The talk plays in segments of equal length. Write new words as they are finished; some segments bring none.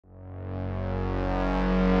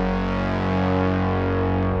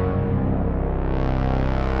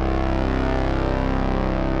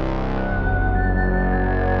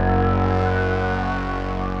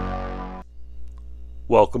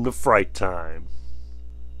Welcome to Fright Time.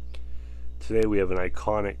 Today we have an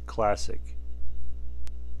iconic classic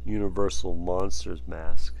Universal Monsters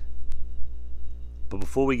mask. But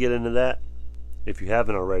before we get into that, if you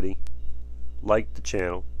haven't already, like the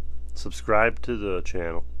channel, subscribe to the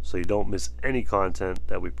channel so you don't miss any content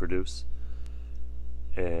that we produce,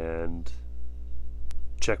 and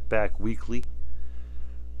check back weekly,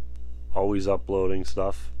 always uploading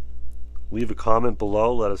stuff. Leave a comment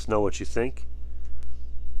below, let us know what you think.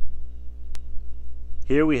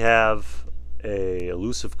 Here we have a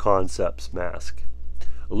Illusive Concepts mask.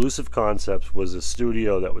 Illusive Concepts was a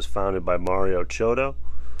studio that was founded by Mario Chodo,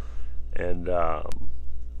 and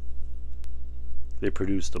they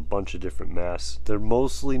produced a bunch of different masks. They're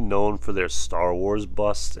mostly known for their Star Wars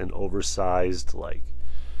busts and oversized, like,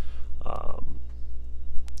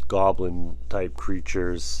 goblin type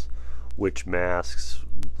creatures, witch masks,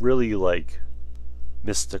 really like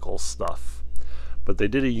mystical stuff. But they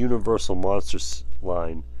did a Universal Monsters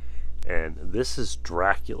line, and this is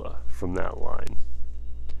Dracula from that line.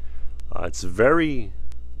 It's a very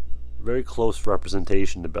close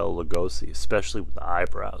representation to Bela Lugosi, especially with the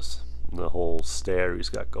eyebrows and the whole stare he's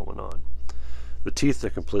got going on. The teeth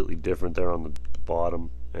are completely different there on the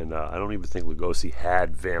bottom, and I don't even think Lugosi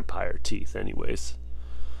had vampire teeth anyways.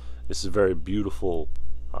 This is a very beautiful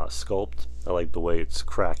sculpt. I like the way it's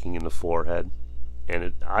cracking in the forehead,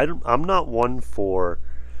 and I'm not one for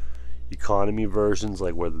economy versions,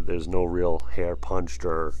 like where there's no real hair punched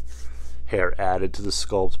or hair added to the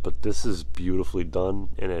sculpt, but this is beautifully done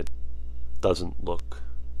and it doesn't look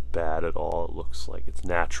bad at all. It looks like it's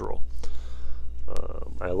natural.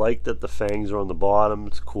 I like that the fangs are on the bottom.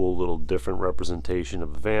 It's a cool little different representation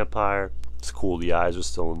of a vampire. It's cool the eyes are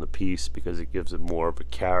still in the piece because it gives it more of a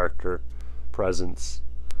character presence.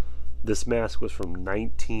 This mask was from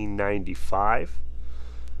 1995,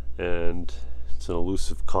 and it's an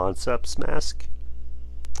Illusive Concepts mask.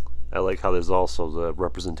 I like how there's also the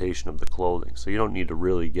representation of the clothing, so you don't need to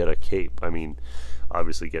really get a cape. I mean,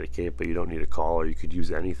 obviously get a cape, but you don't need a collar. You could use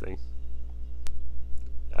anything.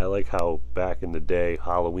 I like how back in the day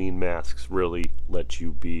Halloween masks really let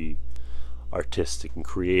you be artistic and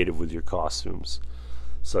creative with your costumes,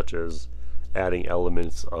 such as adding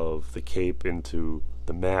elements of the cape into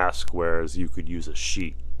the mask, whereas you could use a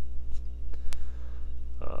sheet.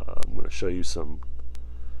 I'm going to show you some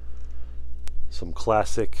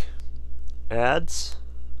classic ads,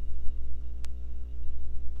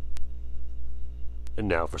 and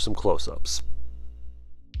now for some close-ups.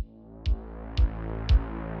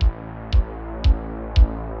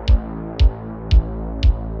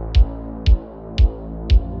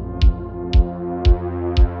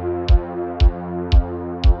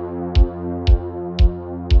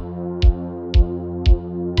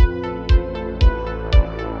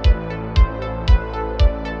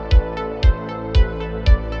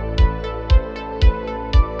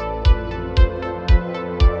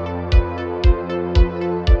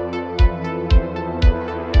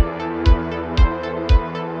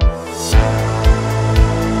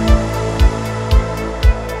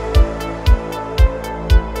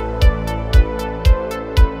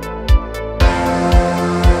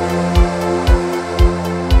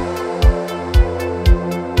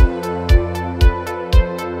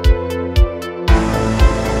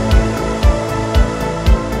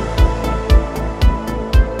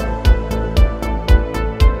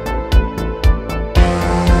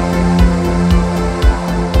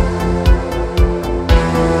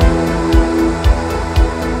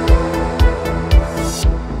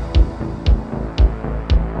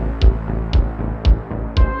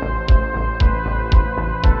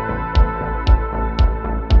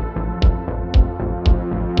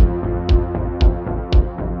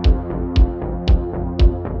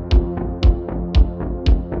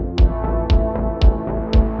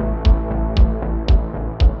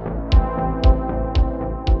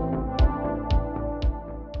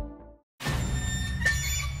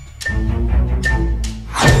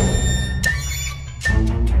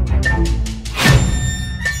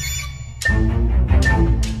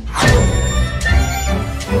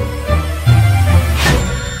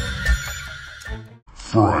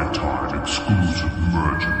 Fright Time exclusive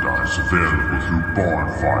merchandise available through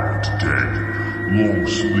Bonfire today. Long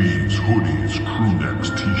sleeves, hoodies, crew necks,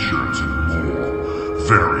 t-shirts, and more.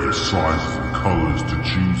 Various sizes and colors to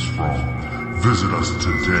choose from. Visit us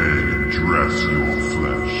today and dress your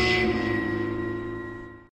flesh.